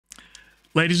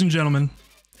Ladies and gentlemen,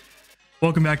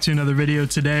 welcome back to another video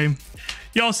today.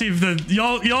 Y'all see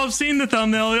y'all have seen the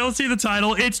thumbnail, y'all see the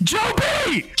title. It's Joe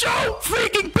B! Joe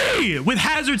freaking B! With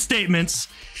Hazard Statements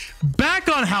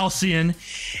back on Halcyon,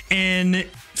 and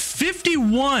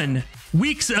 51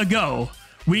 weeks ago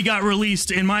we got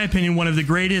released, in my opinion, one of the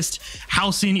greatest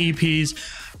Halcyon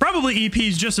EPs, probably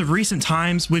EPs just of recent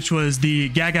times, which was the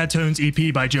Gaga Tones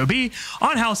EP by Joe B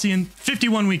on Halcyon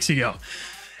 51 weeks ago.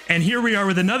 And here we are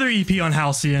with another EP on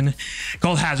Halcyon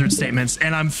called Hazard Statements,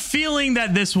 and I'm feeling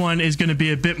that this one is going to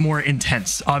be a bit more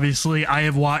intense. Obviously, I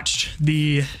have watched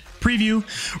the preview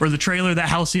or the trailer that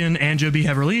Halcyon and Joe B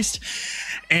have released,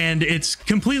 and it's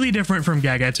completely different from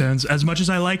Gaga Tones. As much as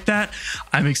I like that,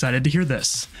 I'm excited to hear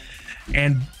this.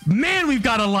 And man, we've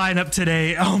got a lineup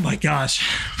today. Oh my gosh.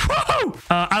 Woo!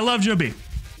 I love Joe B.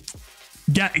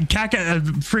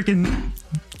 Freaking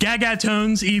Gaga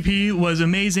Tones EP was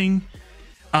amazing.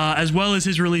 As well as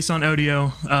his release on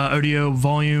Audio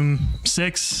Volume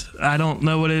 6. I don't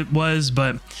know what it was,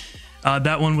 but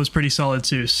that one was pretty solid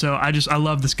too. So I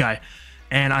love this guy,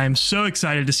 and I am so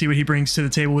excited to see what he brings to the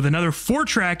table with another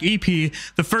 4-track EP.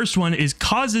 The first one is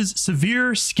Causes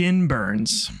Severe Skin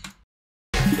Burns.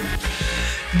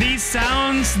 These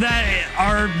sounds that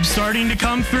are starting to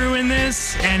come through in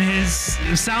this, and his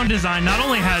sound design not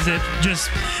only has it just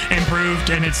improved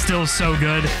and it's still so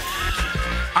good,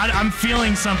 I'm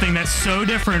feeling something that's so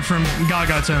different from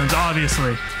Gaga Tones,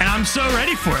 obviously. And I'm so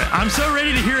ready for it. I'm so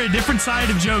ready to hear a different side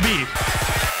of Joe B.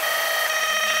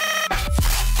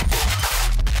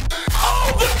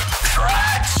 Oh, the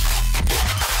crutch!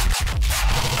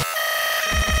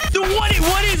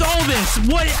 What is all this?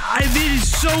 There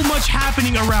is so much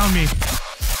happening around me.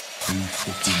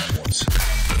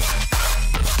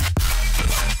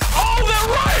 Oh, that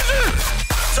riser!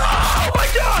 Oh my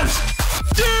gosh!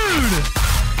 Dude!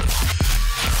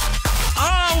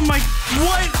 Oh my,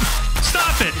 what?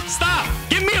 Stop it, stop,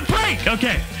 give me a break.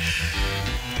 Okay.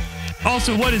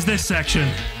 Also, what is this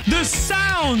section? The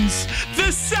sounds,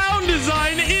 the sound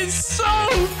design is so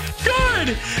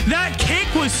good. That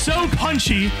kick was so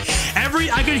punchy.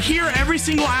 I could hear every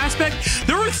single aspect.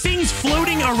 There were things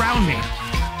floating around me.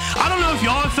 I don't know if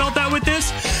y'all have felt that with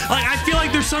this. Like, I feel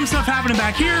like there's some stuff happening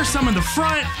back here, some in the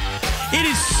front. It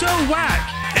is so whack.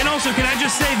 And also, can I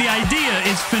just say the idea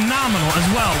is phenomenal as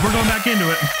well. We're going back into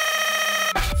it.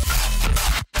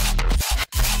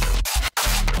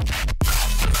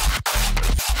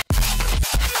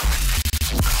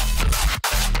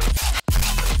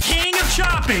 King of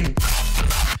chopping.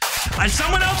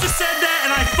 Someone else has said that,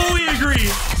 and I fully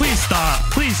agree. Please stop.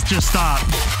 Please just stop.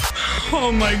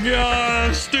 Oh my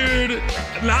gosh, dude.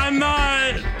 I'm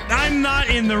not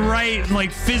in the right,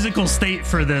 like, physical state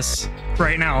for this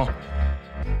right now.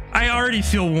 I already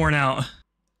feel worn out.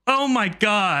 Oh my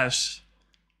gosh.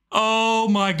 Oh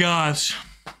my gosh.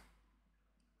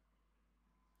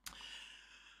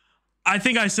 I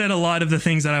think I said a lot of the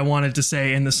things that I wanted to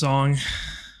say in the song.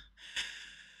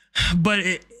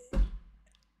 But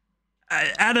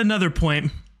at another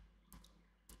point,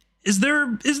 is there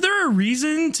a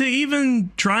reason to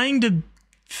even trying to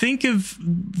think of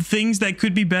things that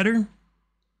could be better?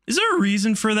 Is there a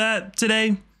reason for that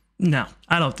today? No,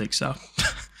 I don't think so.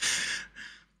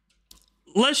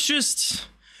 Let's just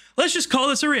call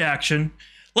this a reaction.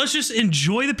 Let's just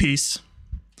enjoy the piece,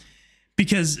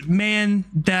 because man,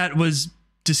 that was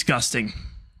disgusting.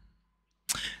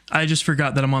 I just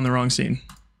forgot that I'm on the wrong scene.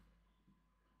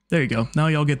 There you go. Now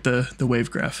y'all get the wave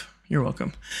graph. You're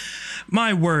welcome.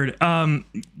 My word.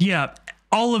 Yeah,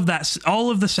 all of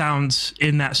the sounds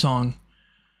in that song,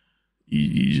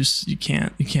 you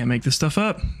can't make this stuff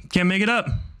up. Can't make it up.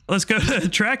 Let's go to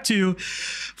track 2,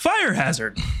 Fire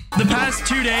Hazard. The past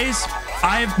 2 days,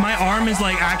 my arm is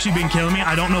like actually been killing me.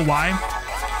 I don't know why.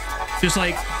 Just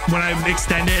like when I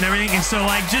extend it and everything. And so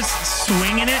like just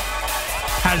swinging it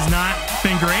has not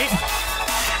been great.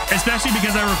 Especially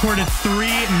because I recorded 3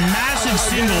 massive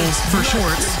singles for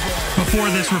shorts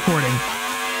before this recording.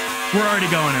 We're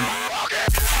already going in.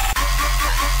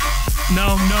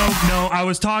 No. I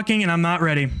was talking and I'm not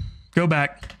ready. Go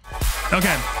back.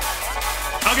 Okay.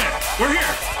 Okay, we're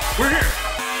here. We're here.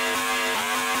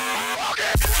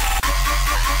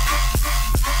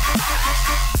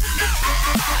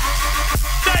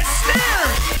 That snare!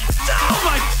 Oh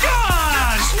my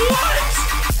gosh! What?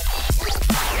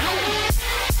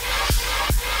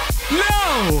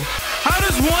 No! How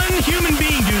does one human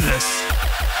being do this?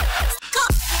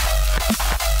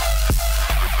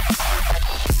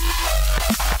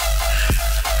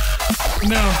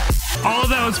 No. All of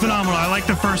that was phenomenal. I like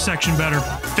the first section better.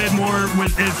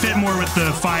 It fit more with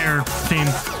the fire theme.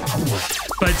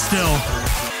 But still.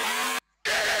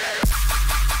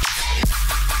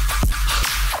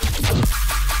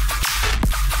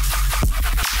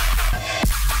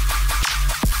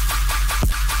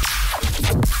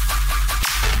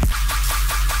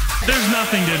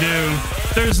 do.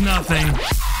 There's nothing.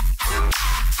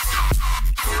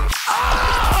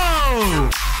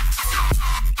 Oh!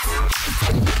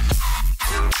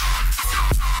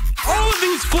 All of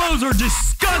these flows are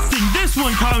disgusting. This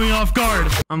one caught me off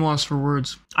guard. I'm lost for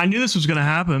words. I knew this was gonna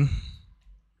happen.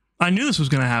 I knew this was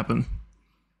gonna happen.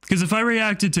 Because if I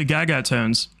reacted to Gaga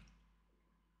tones,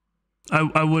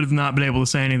 I would have not been able to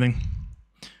say anything.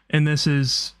 And this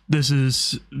is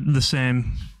the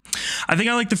same. I think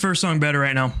I like the first song better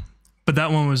right now, but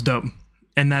that one was dope.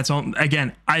 And that's all.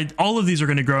 Again, all of these are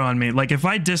going to grow on me. Like if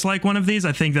I dislike one of these,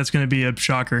 I think that's going to be a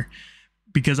shocker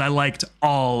because I liked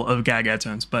all of Gaga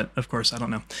tones, but of course I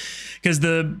don't know because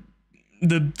the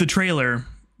trailer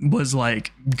was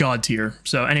like god tier.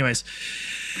 So anyways,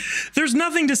 there's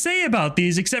nothing to say about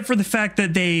these except for the fact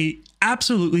that they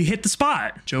absolutely hit the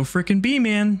spot. Joe frickin' B,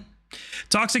 man.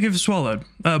 Toxic if swallowed.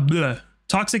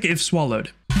 Toxic if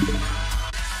swallowed.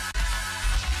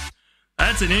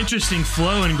 That's an interesting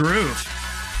flow and groove,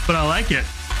 but I like it.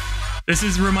 This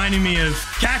is reminding me of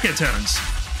Kaka tones.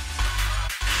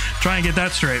 Try and get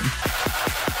that straight.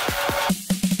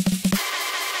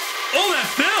 Oh, that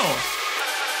fill!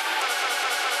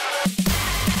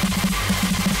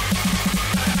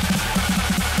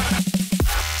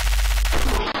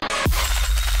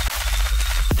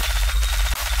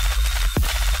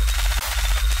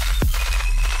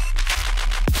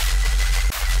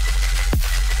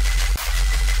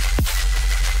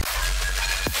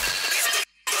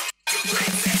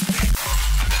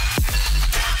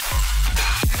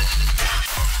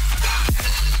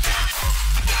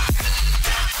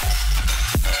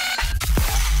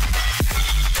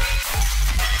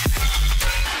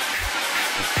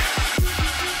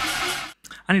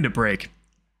 I need a break.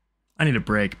 I need a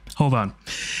break. Hold on.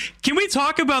 Can we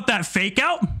talk about that fake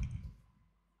out?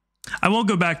 I won't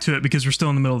go back to it because we're still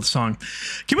in the middle of the song.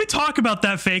 Can we talk about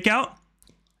that fake out?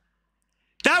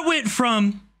 That went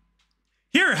from,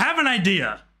 here, have an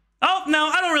idea. Oh, no,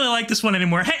 I don't really like this one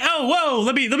anymore. Hey, oh, whoa,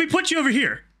 let me put you over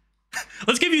here.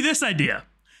 Let's give you this idea.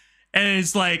 And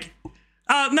it's like,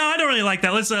 no, I don't really like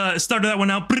that. Let's start that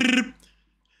one out.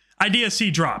 Idea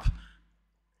C drop.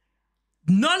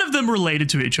 None of them related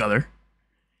to each other,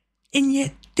 and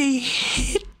yet they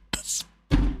hit the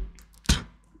spot.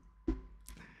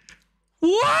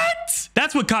 What?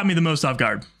 That's what caught me the most off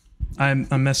guard. I'm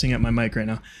messing up my mic right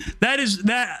now.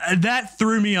 That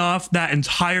threw me off that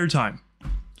entire time.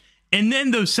 And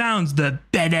then those sounds, the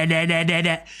da da da da da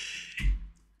da.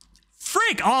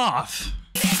 Freak off.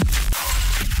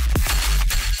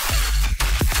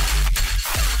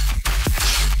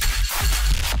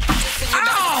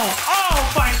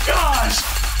 Oh my gosh!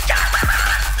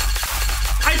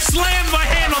 I slammed my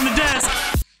hand on the desk.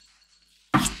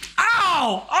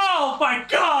 Ow! Oh my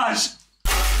gosh!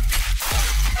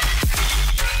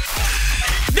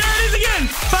 There it is again!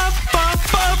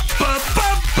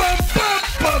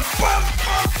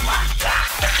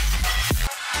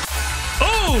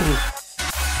 Oh!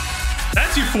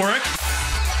 That's euphoric.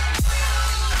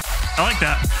 I like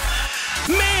that.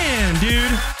 Man,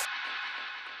 dude.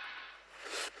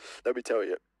 Let me tell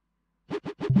you.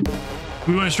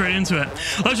 We went straight into it.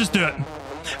 Let's just do it.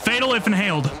 Fatal if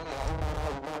inhaled.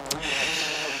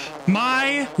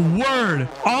 My word.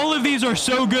 All of these are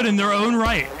so good in their own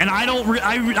right. And I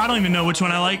don't even know which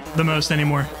one I like the most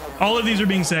anymore. All of these are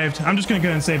being saved. I'm just going to go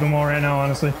ahead and save them all right now,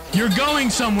 honestly. You're going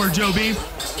somewhere, joeb.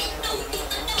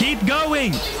 Keep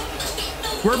going.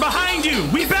 We're behind you.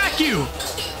 We back you.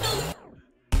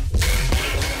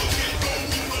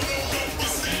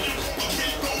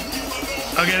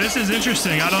 Okay, this is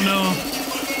interesting. I don't know.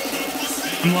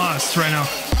 I'm lost right now.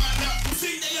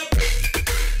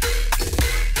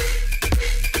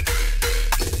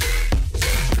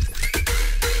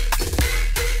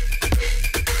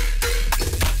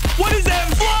 What is that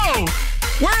flow?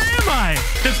 Where am I?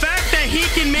 The fact that he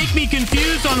can make me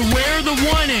confused on where the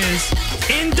one is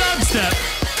in dubstep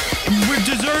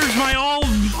deserves my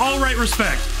all right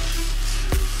respect.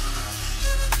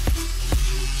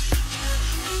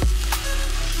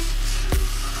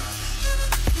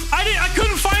 I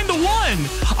couldn't find the one.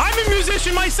 I'm a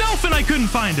musician myself and I couldn't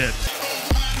find it.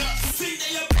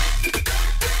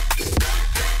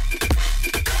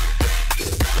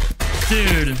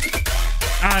 Dude,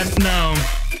 no.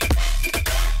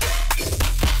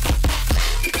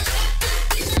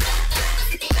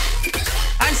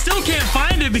 I still can't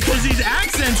find it because he's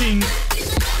accenting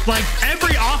like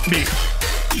every offbeat.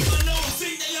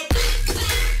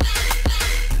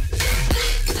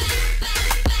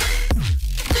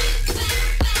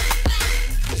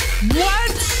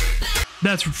 What?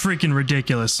 That's freaking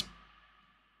ridiculous. Is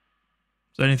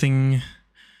there anything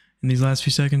in these last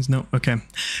few seconds. No. Okay.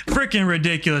 Freaking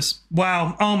ridiculous.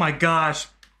 Wow. Oh my gosh.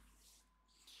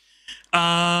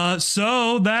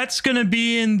 So that's gonna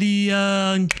be in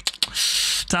the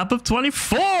top of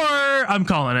 24. I'm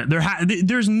calling it.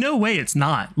 There's no way it's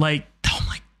not. Like, oh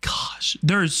my gosh,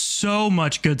 there's so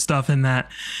much good stuff in that.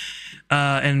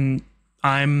 And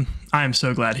I'm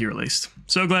so glad he released.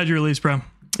 So glad you released, bro.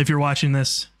 If you're watching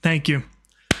this, thank you.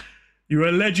 You're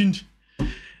a legend.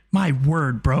 My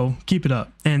word, bro. Keep it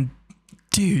up. And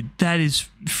dude, that is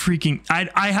freaking...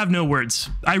 I have no words.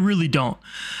 I really don't.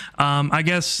 I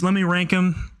guess let me rank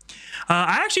them.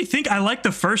 I actually think I like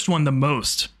the first one the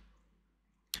most.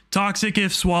 Toxic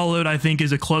if swallowed, I think,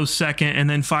 is a close second, and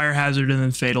then Fire Hazard, and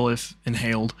then Fatal if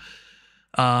inhaled.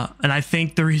 And I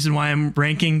think the reason why I'm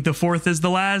ranking the fourth as the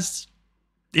last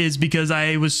is because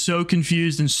I was so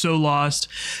confused and so lost.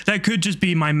 That could just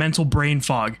be my mental brain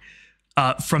fog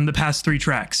from the past 3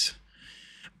 tracks.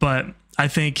 But I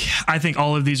think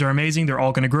all of these are amazing. They're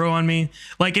all going to grow on me.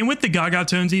 Like, and with the Gaga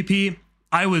Tones EP,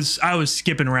 I was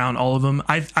skipping around all of them.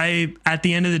 I at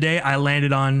the end of the day, I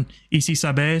landed on Ici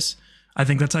Sabes. I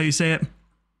think that's how you say it.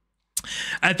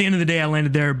 At the end of the day, I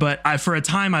landed there. But for a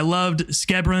time, I loved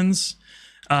Skebrans,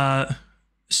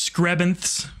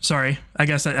 Skrebenths. Sorry, I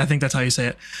think that's how you say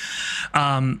it.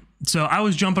 So I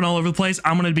was jumping all over the place.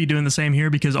 I'm going to be doing the same here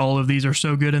because all of these are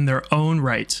so good in their own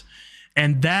right.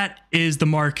 And that is the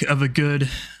mark of a good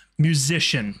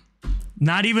musician.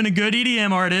 Not even a good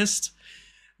EDM artist.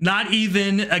 Not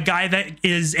even a guy that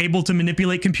is able to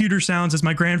manipulate computer sounds, as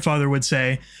my grandfather would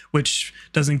say, which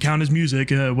doesn't count as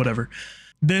music, whatever.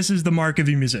 This is the mark of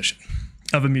a musician.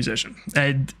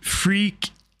 A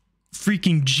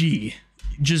freaking G.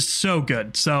 Just so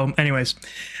good. So anyways,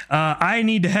 I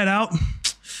need to head out.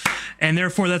 And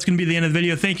therefore, that's going to be the end of the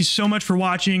video. Thank you so much for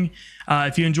watching.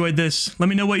 If you enjoyed this, let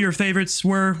me know what your favorites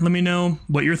were. Let me know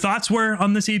what your thoughts were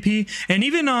on this EP. And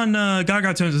even on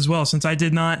Gaga Tones as well, since I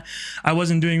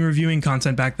wasn't doing reviewing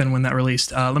content back then when that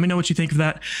released. Let me know what you think of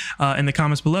that in the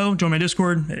comments below. Join my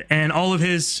Discord. And all of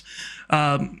his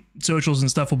socials and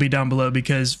stuff will be down below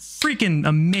because freaking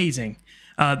amazing.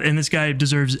 And this guy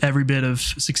deserves every bit of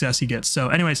success he gets. So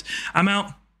anyways, I'm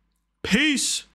out. Peace.